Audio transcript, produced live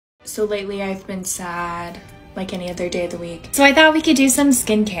So lately I've been sad like any other day of the week. So I thought we could do some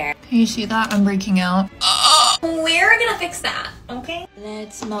skincare. Can you see that? I'm breaking out. We're gonna fix that, okay?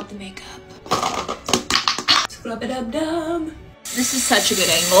 Let's melt the makeup. Scrub-a-dub-dub. This is such a good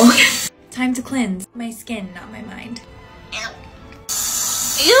angle. Time to cleanse my skin, not my mind.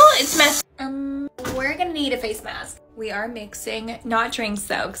 Ew, it's messy. We're gonna need a face mask. We are mixing, not drinks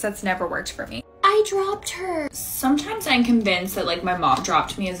though, because that's never worked for me. I dropped her. Sometimes I'm convinced that like my mom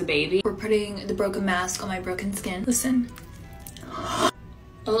dropped me as a baby. We're putting the broken mask on my broken skin. Listen. I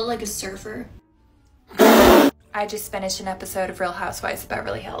look like a surfer. I just finished an episode of Real Housewives of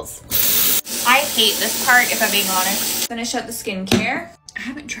Beverly Hills. I hate this part, if I'm being honest. Finish up the skincare. I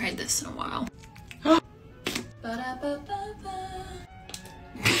haven't tried this in a while.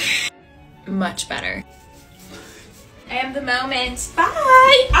 Much better. I am the moment.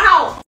 Bye. Ow.